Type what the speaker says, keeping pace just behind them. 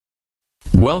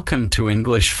Welcome to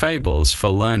English Fables for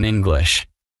Learn English.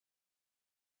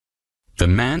 The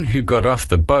man who got off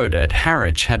the boat at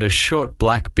Harwich had a short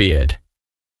black beard.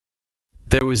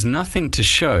 There was nothing to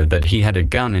show that he had a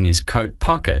gun in his coat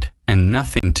pocket, and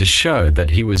nothing to show that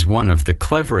he was one of the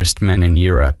cleverest men in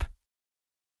Europe.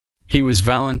 He was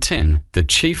Valentin, the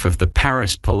chief of the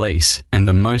Paris police and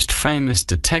the most famous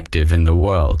detective in the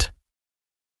world.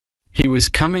 He was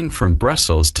coming from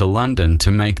Brussels to London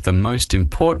to make the most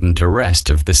important arrest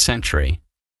of the century.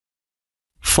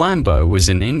 Flambeau was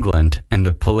in England, and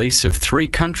the police of 3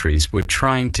 countries were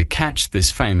trying to catch this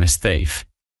famous thief.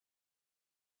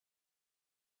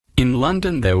 In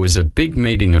London there was a big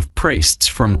meeting of priests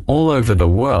from all over the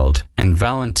world, and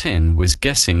Valentin was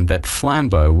guessing that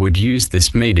Flambeau would use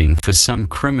this meeting for some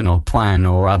criminal plan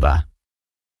or other.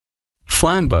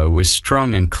 Flambeau was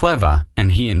strong and clever,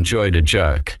 and he enjoyed a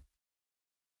joke.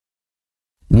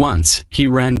 Once, he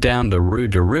ran down the Rue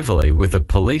de Rivoli with a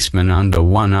policeman under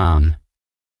one arm.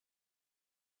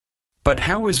 But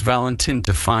how was Valentin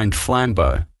to find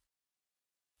Flambeau?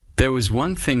 There was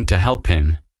one thing to help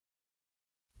him.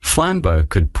 Flambeau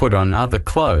could put on other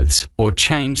clothes or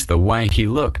change the way he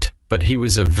looked, but he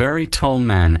was a very tall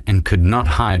man and could not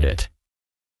hide it.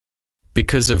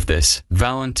 Because of this,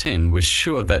 Valentin was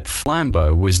sure that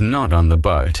Flambeau was not on the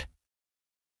boat.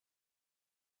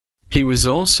 He was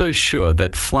also sure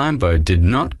that Flambeau did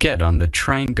not get on the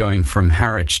train going from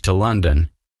Harwich to London.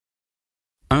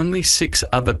 Only 6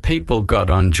 other people got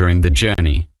on during the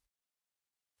journey.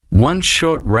 1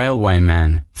 short railway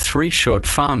man, 3 short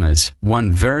farmers,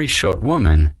 1 very short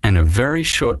woman, and a very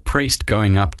short priest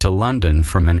going up to London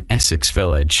from an Essex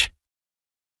village.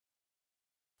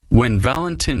 When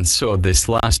Valentin saw this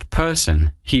last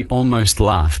person, he almost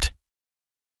laughed.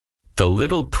 The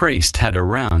little priest had a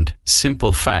round,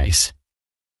 simple face.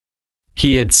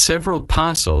 He had several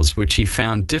parcels which he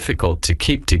found difficult to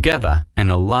keep together,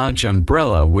 and a large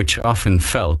umbrella which often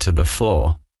fell to the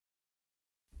floor.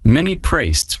 Many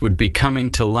priests would be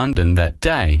coming to London that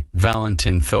day,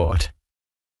 Valentin thought.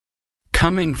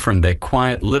 Coming from their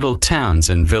quiet little towns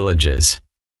and villages.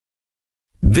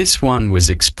 This one was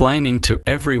explaining to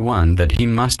everyone that he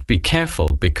must be careful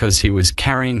because he was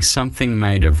carrying something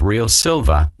made of real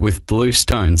silver with blue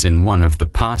stones in one of the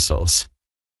parcels.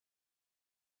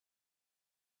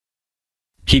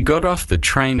 He got off the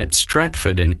train at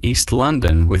Stratford in East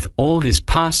London with all his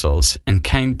parcels and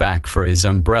came back for his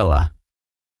umbrella.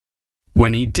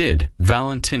 When he did,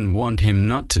 Valentin warned him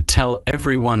not to tell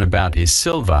everyone about his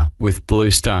silver with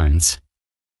blue stones.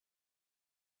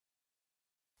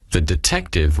 The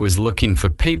detective was looking for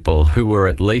people who were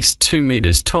at least 2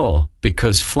 meters tall,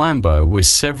 because Flambeau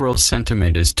was several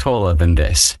centimeters taller than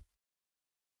this.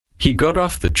 He got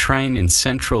off the train in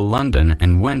central London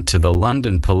and went to the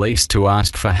London police to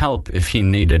ask for help if he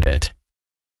needed it.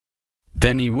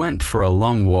 Then he went for a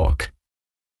long walk.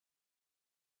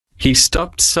 He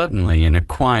stopped suddenly in a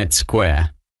quiet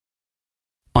square.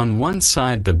 On one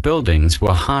side the buildings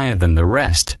were higher than the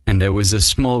rest, and there was a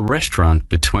small restaurant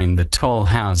between the tall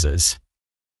houses.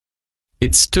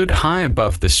 It stood high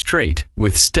above the street,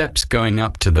 with steps going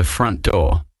up to the front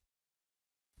door.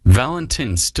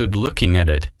 Valentin stood looking at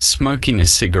it, smoking a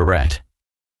cigarette.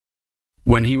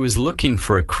 When he was looking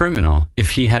for a criminal,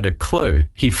 if he had a clue,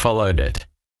 he followed it.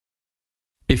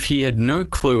 If he had no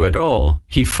clue at all,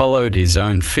 he followed his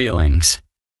own feelings.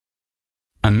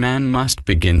 A man must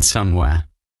begin somewhere.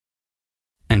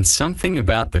 And something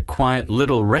about the quiet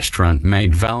little restaurant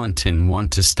made Valentin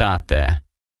want to start there.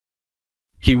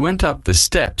 He went up the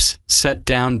steps, sat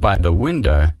down by the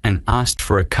window, and asked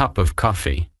for a cup of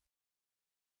coffee.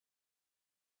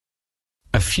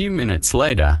 A few minutes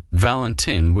later,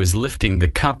 Valentin was lifting the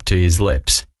cup to his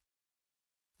lips.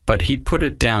 But he put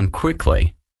it down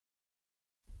quickly.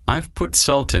 "I've put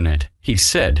salt in it," he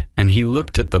said, and he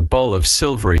looked at the bowl of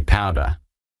silvery powder.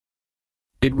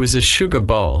 It was a sugar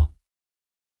bowl.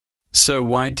 So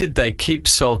why did they keep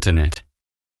salt in it?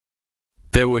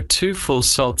 There were 2 full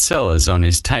salt cellars on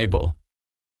his table.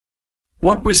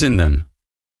 What was in them?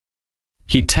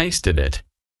 He tasted it.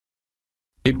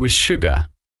 It was sugar.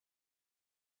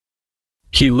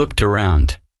 He looked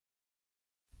around.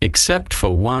 Except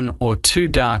for 1 or 2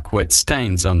 dark wet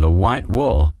stains on the white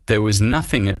wall, there was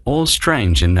nothing at all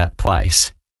strange in that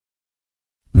place.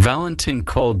 Valentin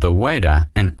called the waiter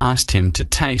and asked him to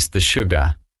taste the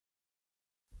sugar.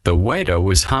 The waiter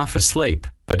was half asleep,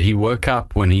 but he woke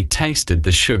up when he tasted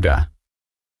the sugar.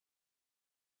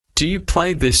 "Do you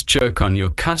play this joke on your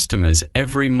customers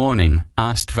every morning?"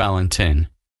 asked Valentin.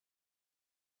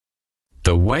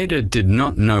 The waiter did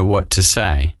not know what to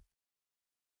say.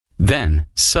 Then,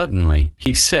 suddenly,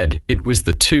 he said it was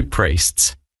the 2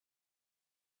 priests.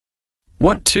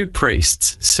 "What two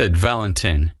priests?" said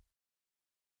Valentin.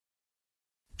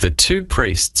 "The two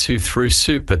priests who threw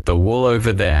soup at the wall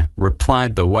over there,"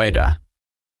 replied the waiter.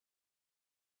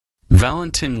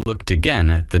 Valentin looked again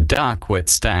at the dark wet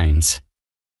stains.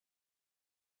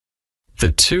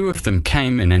 "The two of them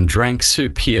came in and drank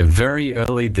soup here very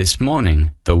early this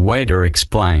morning," the waiter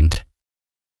explained.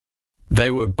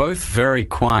 "They were both very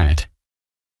quiet.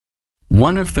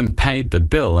 One of them paid the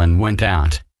bill and went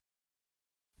out.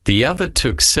 The other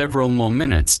took several more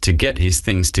minutes to get his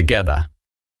things together.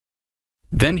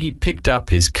 Then he picked up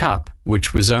his cup,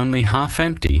 which was only half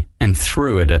empty, and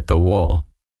threw it at the wall.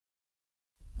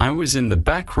 I was in the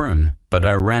back room, but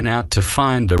I ran out to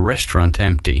find the restaurant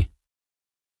empty.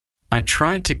 I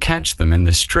tried to catch them in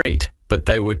the street, but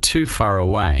they were too far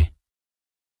away.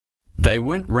 They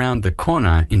went round the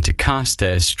corner into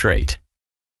Carstairs Street."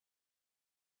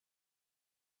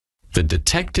 The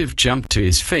detective jumped to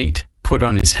his feet, put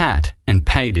on his hat, and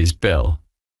paid his bill.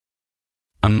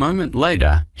 A moment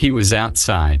later, he was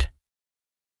outside.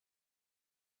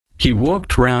 He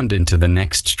walked round into the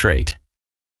next street.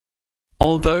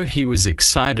 Although he was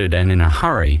excited and in a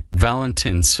hurry,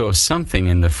 Valentin saw something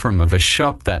in the front of a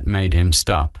shop that made him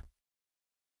stop.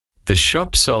 The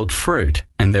shop sold fruit,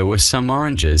 and there were some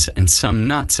oranges and some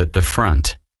nuts at the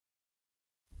front.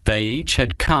 They each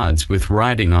had cards with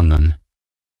writing on them.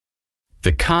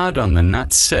 The card on the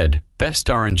nuts said, "Best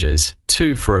oranges,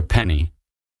 2 for a penny."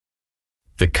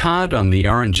 The card on the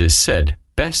oranges said,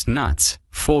 "Best nuts,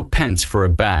 4 pence for a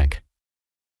bag."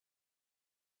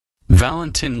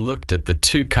 Valentin looked at the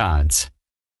two cards.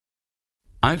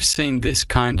 "I've seen this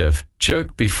kind of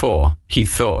joke before," he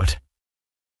thought.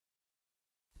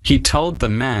 He told the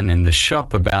man in the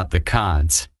shop about the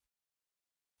cards.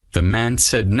 The man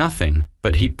said nothing,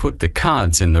 but he put the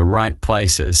cards in the right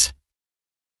places.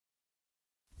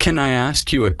 "Can I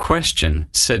ask you a question?"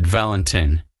 said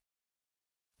Valentin.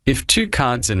 "If 2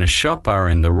 cards in a shop are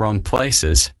in the wrong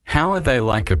places, how are they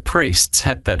like a priest's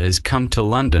hat that has come to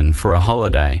London for a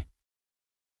holiday?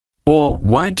 Or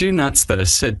why do nuts that are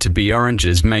said to be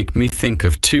oranges make me think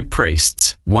of 2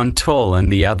 priests, one tall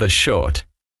and the other short?"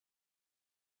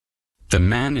 The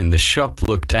man in the shop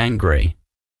looked angry.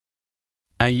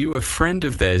 "Are you a friend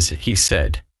of theirs?" he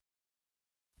said.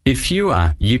 "If you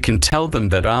are, you can tell them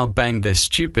that I'll bang their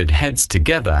stupid heads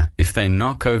together if they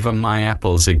knock over my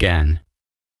apples again."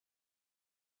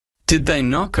 "Did they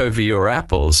knock over your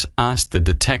apples?" asked the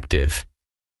detective.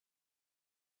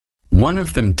 "One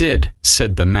of them did,"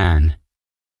 said the man.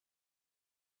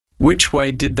 "Which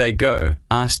way did they go?"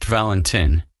 asked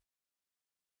Valentin.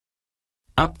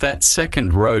 "Up that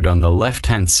second road on the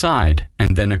left-hand side,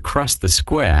 and then across the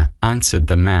square," answered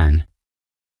the man.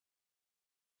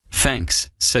 "Thanks,"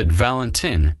 said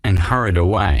Valentin, and hurried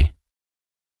away.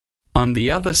 On the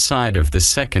other side of the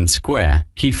second square,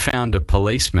 he found a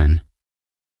policeman.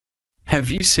 "Have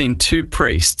you seen 2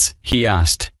 priests?" he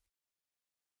asked.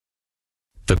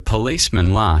 The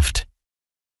policeman laughed.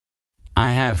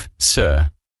 "I have,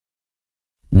 sir.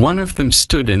 One of them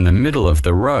stood in the middle of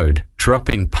the road,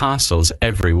 dropping parcels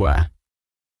everywhere."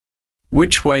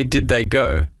 "Which way did they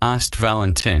go?" asked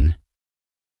Valentin.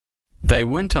 "They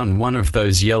went on one of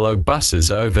those yellow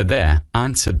buses over there,"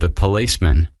 answered the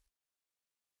policeman.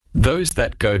 "Those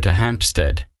that go to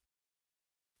Hampstead."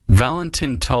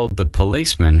 Valentin told the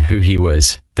policeman who he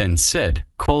was, then said,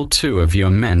 "Call 2 of your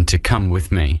men to come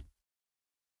with me."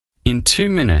 In 2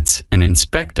 minutes, an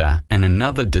inspector and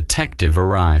another detective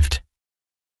arrived.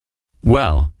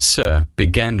 "Well, sir,"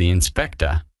 began the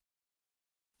inspector.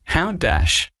 "How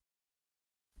dash?"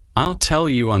 "I'll tell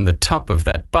you on the top of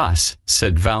that bus,"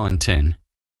 said Valentin.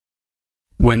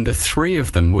 When the 3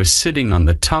 of them were sitting on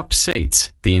the top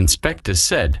seats, the inspector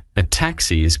said, "A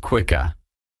taxi is quicker."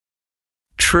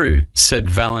 "True," said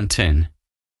Valentin.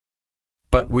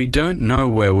 "But we don't know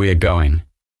where we are going.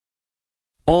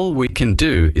 All we can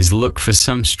do is look for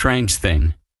some strange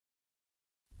thing."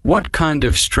 "What kind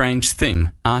of strange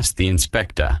thing?" asked the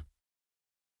inspector.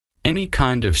 "Any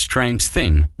kind of strange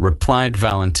thing," replied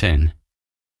Valentin.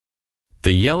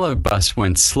 The yellow bus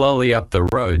went slowly up the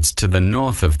roads to the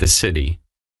north of the city.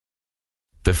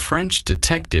 The French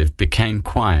detective became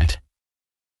quiet.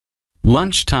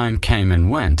 Lunchtime came and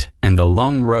went, and the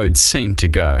long road seemed to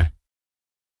go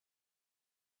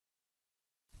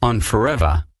on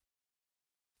forever.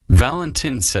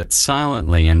 Valentin sat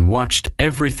silently and watched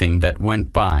everything that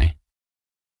went by.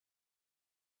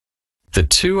 The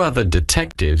 2 other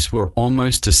detectives were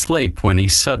almost asleep when he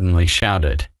suddenly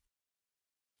shouted.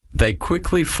 They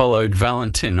quickly followed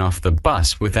Valentin off the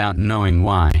bus without knowing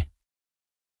why.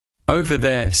 "Over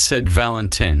there," said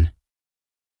Valentin.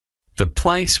 "The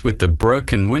place with the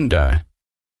broken window."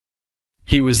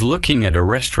 He was looking at a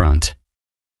restaurant.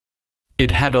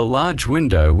 It had a large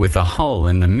window with a hole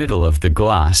in the middle of the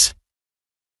glass.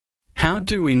 How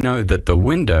do we know that the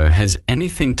window has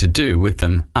anything to do with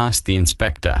them? Asked the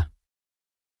inspector.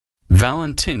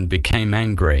 Valentin became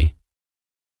angry.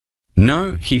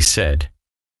 No, he said.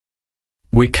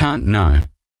 We can't know.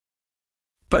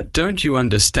 But don't you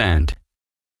understand?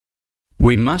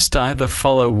 We must either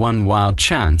follow one wild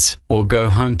chance or go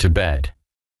home to bed.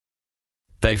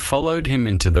 They followed him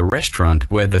into the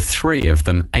restaurant where the three of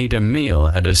them ate a meal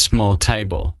at a small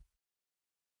table.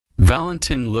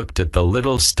 Valentin looked at the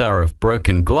little star of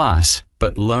broken glass,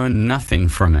 but learned nothing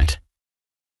from it.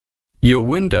 Your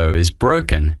window is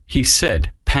broken, he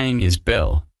said, paying his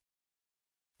bill.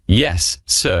 Yes,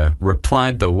 sir,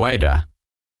 replied the waiter.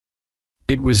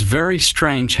 It was very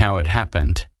strange how it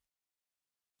happened.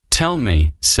 Tell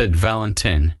me, said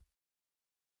Valentin.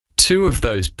 Two of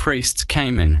those priests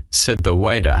came in, said the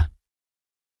waiter.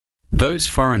 Those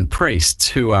foreign priests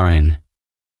who are in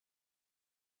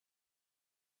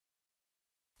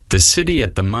the city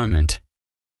at the moment.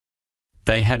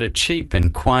 They had a cheap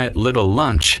and quiet little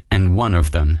lunch, and one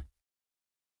of them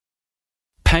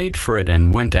paid for it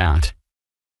and went out.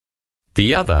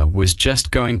 The other was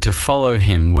just going to follow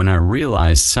him when I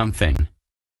realized something.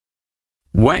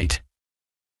 Wait,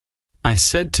 I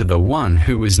said to the one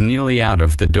who was nearly out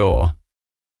of the door.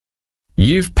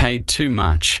 You've paid too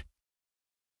much.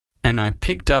 And I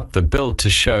picked up the bill to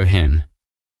show him.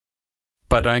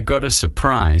 But I got a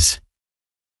surprise.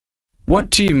 What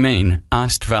do you mean?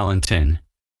 Asked Valentin.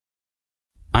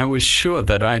 I was sure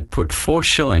that I'd put 4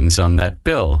 shillings on that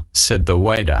bill, said the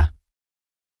waiter.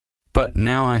 But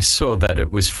now I saw that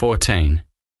it was 14.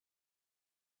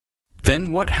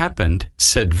 Then what happened?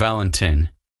 Said Valentin.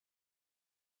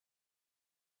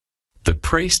 The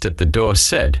priest at the door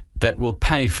said, that will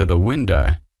pay for the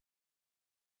window.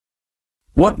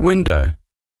 What window?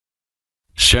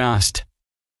 She asked.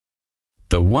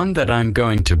 The one that I'm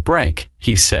going to break,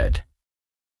 he said.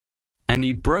 And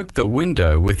he broke the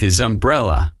window with his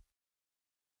umbrella.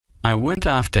 I went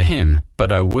after him,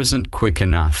 but I wasn't quick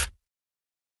enough.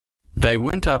 They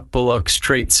went up Bullock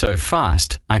Street so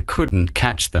fast, I couldn't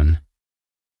catch them.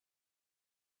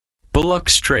 Bullock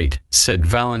Street, said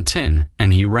Valentin,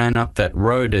 and he ran up that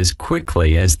road as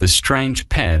quickly as the strange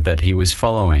pair that he was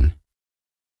following.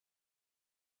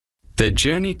 Their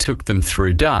journey took them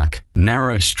through dark,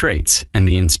 narrow streets, and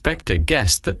the inspector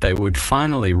guessed that they would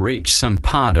finally reach some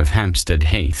part of Hampstead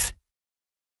Heath.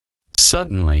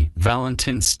 Suddenly,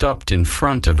 Valentin stopped in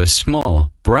front of a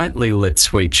small, brightly lit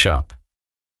sweet shop.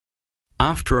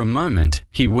 After a moment,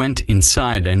 he went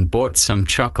inside and bought some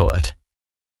chocolate.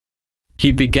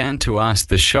 He began to ask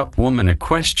the shop woman a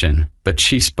question, but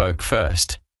she spoke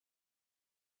first.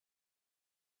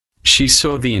 She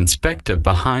saw the inspector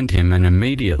behind him and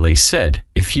immediately said,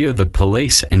 If you're the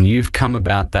police and you've come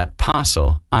about that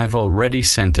parcel, I've already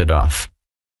sent it off.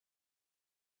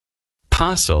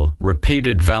 Parcel,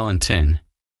 repeated Valentin.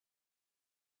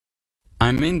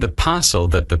 I mean the parcel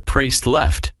that the priest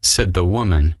left, said the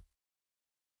woman.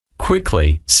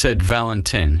 Quickly, said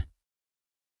Valentin.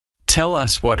 Tell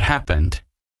us what happened.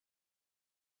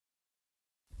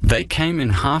 They came in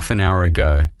half an hour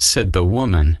ago, said the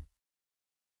woman.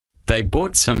 They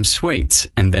bought some sweets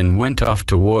and then went off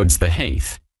towards the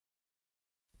heath.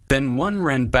 Then one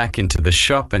ran back into the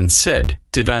shop and said,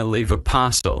 Did I leave a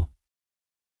parcel?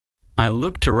 I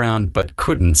looked around but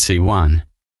couldn't see one.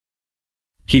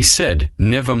 He said,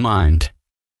 Never mind.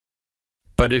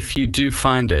 But if you do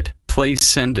find it, please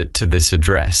send it to this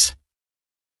address.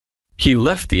 He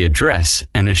left the address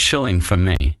and a shilling for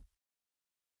me.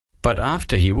 But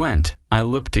after he went, I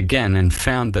looked again and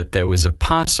found that there was a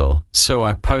parcel, so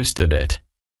I posted it.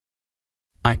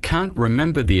 I can't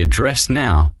remember the address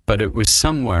now, but it was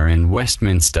somewhere in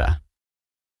Westminster.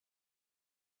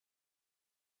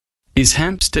 Is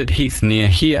Hampstead Heath near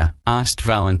here? Asked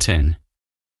Valentin.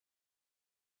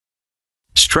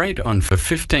 Straight on for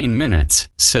 15 minutes,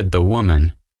 said the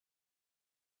woman.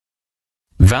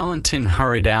 Valentin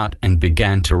hurried out and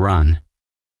began to run.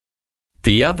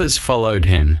 The others followed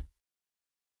him.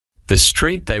 The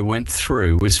street they went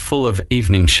through was full of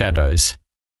evening shadows.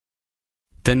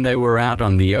 Then they were out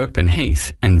on the open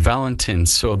heath, and Valentin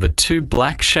saw the 2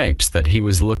 black shapes that he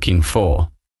was looking for.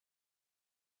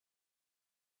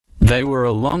 They were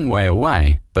a long way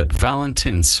away, but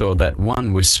Valentin saw that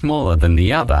one was smaller than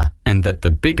the other, and that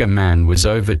the bigger man was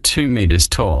over 2 meters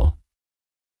tall.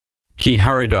 He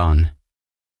hurried on.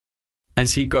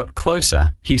 As he got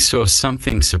closer, he saw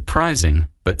something surprising,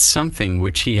 but something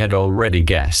which he had already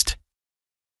guessed.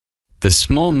 The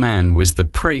small man was the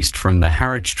priest from the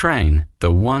Harwich train,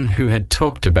 the one who had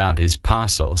talked about his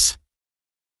parcels.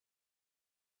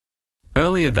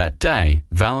 Earlier that day,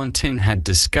 Valentin had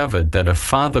discovered that a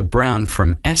Father Brown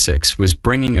from Essex was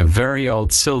bringing a very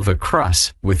old silver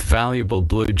cross with valuable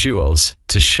blue jewels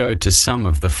to show to some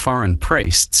of the foreign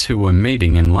priests who were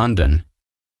meeting in London.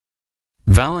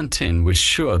 Valentin was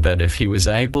sure that if he was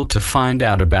able to find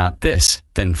out about this,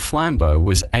 then Flambeau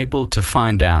was able to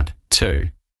find out, too.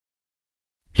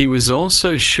 He was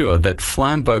also sure that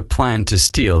Flambeau planned to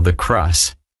steal the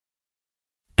cross.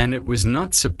 And it was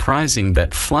not surprising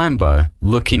that Flambeau,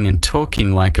 looking and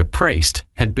talking like a priest,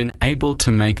 had been able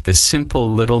to make the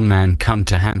simple little man come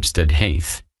to Hampstead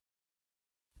Heath.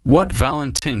 What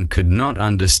Valentin could not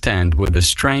understand were the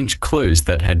strange clues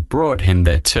that had brought him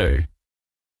there too.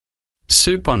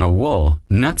 Soup on a wall,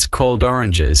 nuts called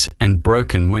oranges, and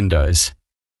broken windows.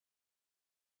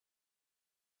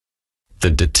 The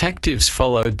detectives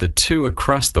followed the two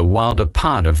across the wilder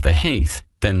part of the heath,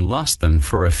 then lost them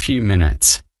for a few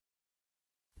minutes.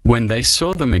 When they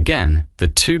saw them again, the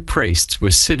two priests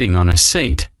were sitting on a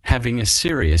seat, having a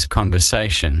serious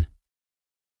conversation.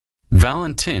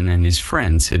 Valentin and his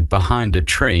friends hid behind a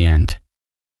tree and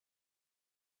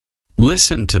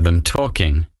listened to them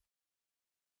talking.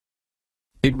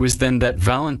 It was then that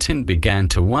Valentin began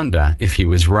to wonder if he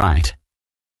was right.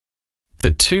 The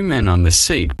two men on the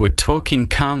seat were talking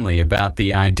calmly about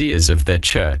the ideas of their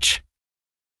church.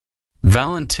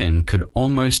 Valentin could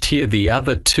almost hear the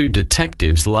other two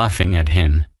detectives laughing at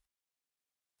him.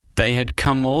 They had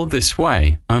come all this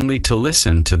way only to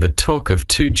listen to the talk of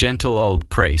two gentle old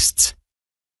priests.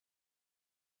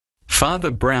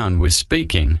 Father Brown was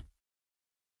speaking.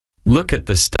 "Look at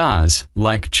the stars,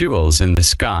 like jewels in the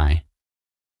sky.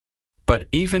 But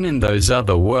even in those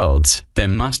other worlds, there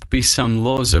must be some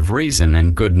laws of reason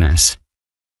and goodness."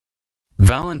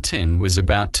 Valentin was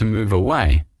about to move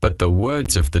away, but the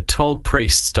words of the tall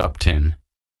priest stopped him.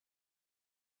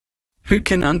 "Who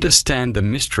can understand the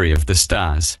mystery of the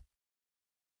stars?"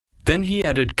 Then he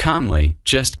added calmly,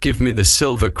 "Just give me the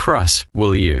silver cross,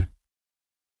 will you?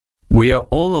 We are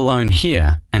all alone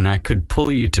here, and I could pull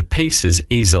you to pieces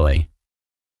easily."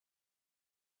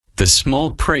 The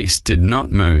small priest did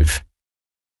not move.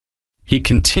 He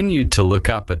continued to look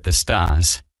up at the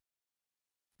stars.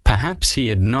 Perhaps he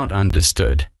had not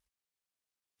understood.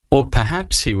 Or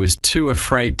perhaps he was too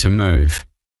afraid to move.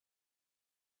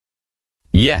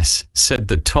 "Yes," said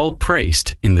the tall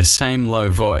priest in the same low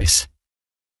voice.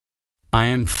 "I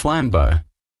am Flambeau.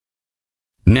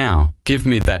 Now, give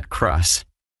me that cross."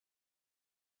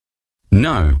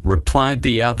 "No," replied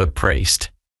the other priest.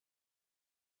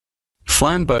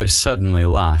 Flambeau suddenly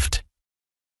laughed.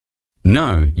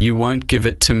 "No, you won't give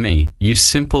it to me, you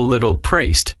simple little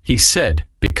priest," he said,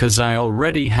 "because I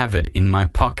already have it in my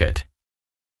pocket."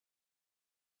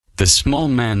 The small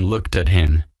man looked at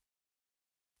him.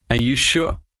 "Are you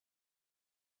sure?"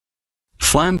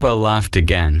 Flambeau laughed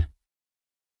again.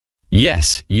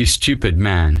 "Yes, you stupid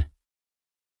man.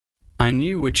 I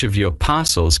knew which of your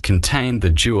parcels contained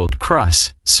the jeweled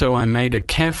cross, so I made a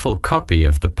careful copy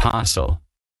of the parcel.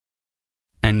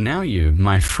 And now you,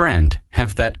 my friend,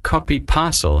 have that copy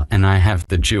parcel and I have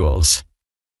the jewels.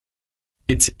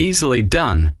 It's easily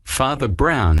done, Father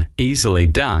Brown, easily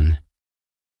done."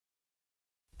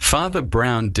 Father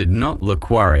Brown did not look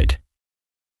worried.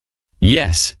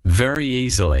 "Yes, very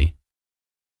easily.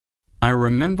 I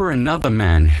remember another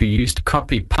man who used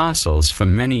copy parcels for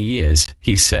many years,"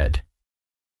 he said.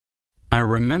 "I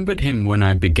remembered him when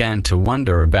I began to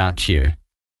wonder about you."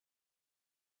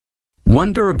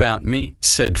 "Wonder about me?"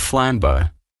 said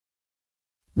Flambeau.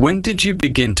 "When did you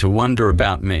begin to wonder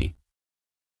about me?"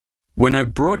 "When I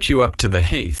brought you up to the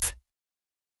heath."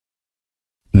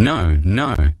 "No,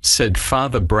 no," said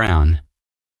Father Brown.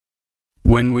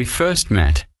 "When we first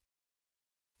met.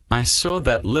 I saw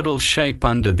that little shape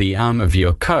under the arm of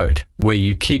your coat, where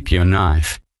you keep your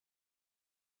knife."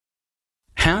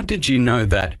 "How did you know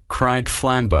that?" cried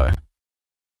Flambeau.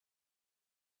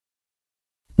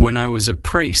 "When I was a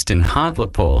priest in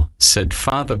Hartlepool," said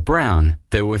Father Brown,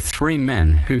 "there were 3 men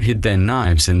who hid their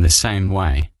knives in the same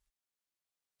way.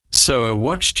 So I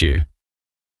watched you.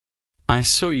 I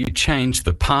saw you change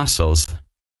the parcels,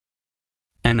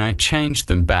 and I changed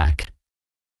them back.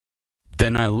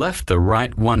 Then I left the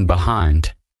right one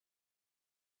behind."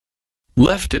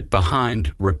 "Left it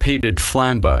behind," repeated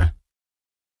Flambeau.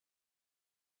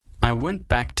 "I went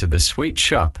back to the sweet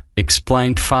shop,"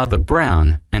 explained Father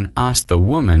Brown, "and asked the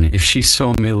woman if she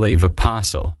saw me leave a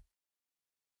parcel.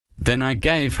 Then I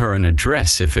gave her an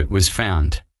address if it was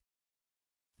found.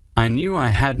 I knew I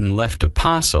hadn't left a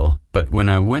parcel, but when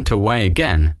I went away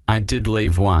again, I did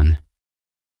leave one.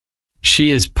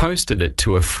 She has posted it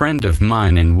to a friend of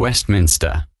mine in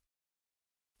Westminster.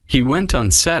 He went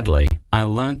on, sadly, I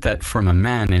learnt that from a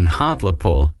man in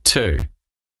Hartlepool, too.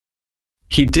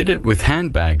 He did it with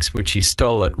handbags which he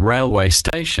stole at railway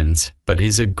stations, but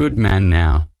he's a good man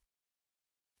now.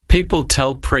 People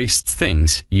tell priests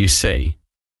things, you see.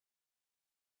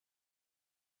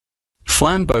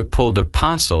 Flambeau pulled a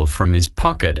parcel from his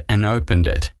pocket and opened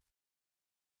it.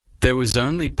 There was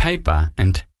only paper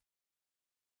and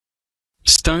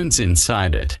stones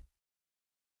inside it.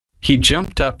 He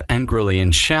jumped up angrily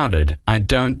and shouted, I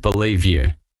don't believe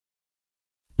you.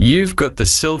 You've got the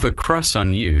silver cross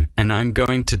on you, and I'm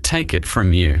going to take it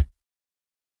from you.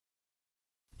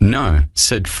 No,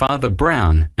 said Father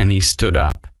Brown, and he stood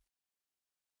up.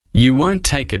 You won't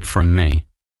take it from me.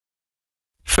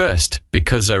 First,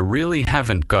 because I really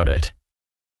haven't got it.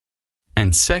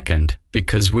 And second,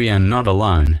 because we are not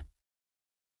alone.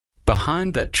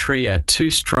 Behind that tree are 2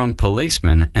 strong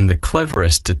policemen and the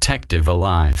cleverest detective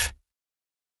alive.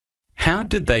 How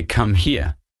did they come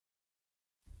here?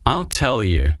 I'll tell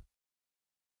you.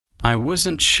 I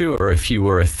wasn't sure if you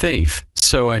were a thief,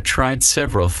 so I tried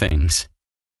several things.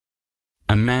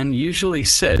 A man usually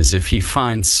says if he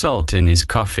finds salt in his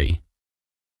coffee.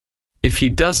 If he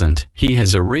doesn't, he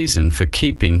has a reason for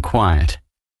keeping quiet.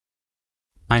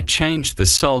 I changed the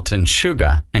salt and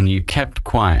sugar, and you kept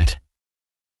quiet.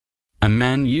 A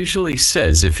man usually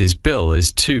says if his bill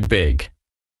is too big.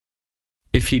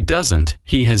 If he doesn't,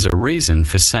 he has a reason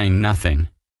for saying nothing.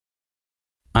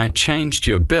 I changed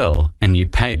your bill, and you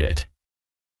paid it.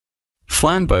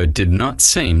 Flambeau did not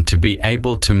seem to be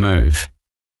able to move.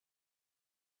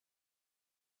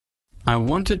 I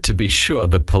wanted to be sure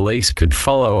the police could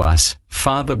follow us,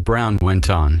 Father Brown went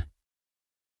on.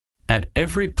 At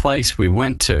every place we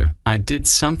went to, I did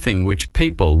something which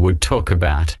people would talk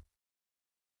about.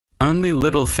 Only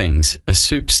little things, a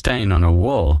soup stain on a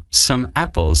wall, some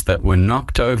apples that were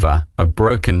knocked over, a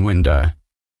broken window.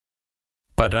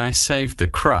 But I saved the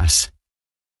cross.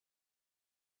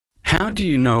 How do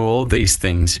you know all these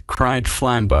things? Cried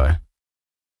Flambeau.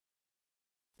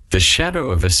 The shadow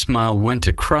of a smile went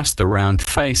across the round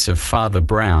face of Father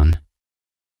Brown.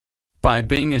 By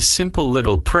being a simple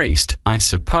little priest, I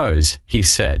suppose, he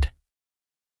said.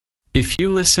 If you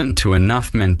listen to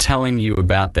enough men telling you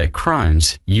about their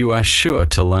crimes, you are sure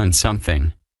to learn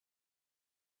something.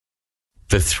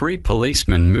 The 3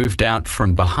 policemen moved out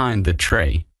from behind the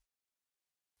tree.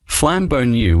 Flambeau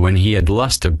knew when he had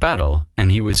lost a battle,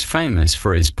 and he was famous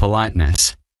for his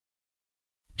politeness.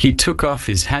 He took off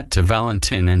his hat to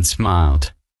Valentin and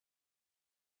smiled.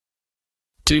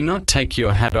 Do not take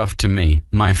your hat off to me,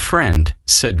 my friend,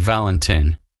 said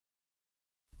Valentin.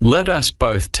 Let us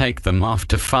both take them off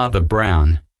to Father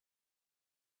Brown.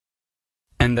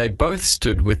 And they both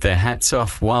stood with their hats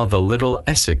off while the little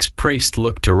Essex priest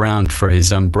looked around for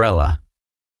his umbrella.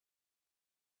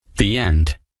 The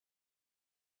end.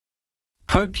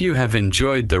 Hope you have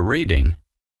enjoyed the reading.